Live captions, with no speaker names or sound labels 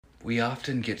We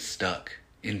often get stuck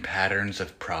in patterns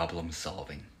of problem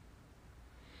solving.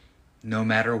 No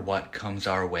matter what comes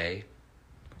our way,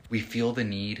 we feel the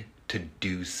need to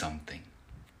do something.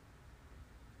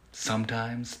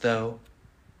 Sometimes, though,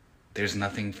 there's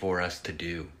nothing for us to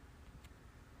do.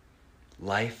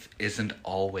 Life isn't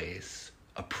always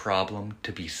a problem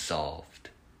to be solved.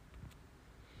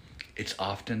 It's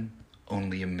often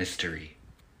only a mystery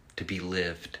to be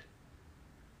lived.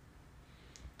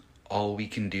 All we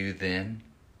can do then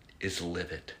is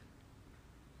live it.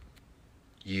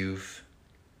 You've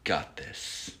got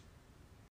this.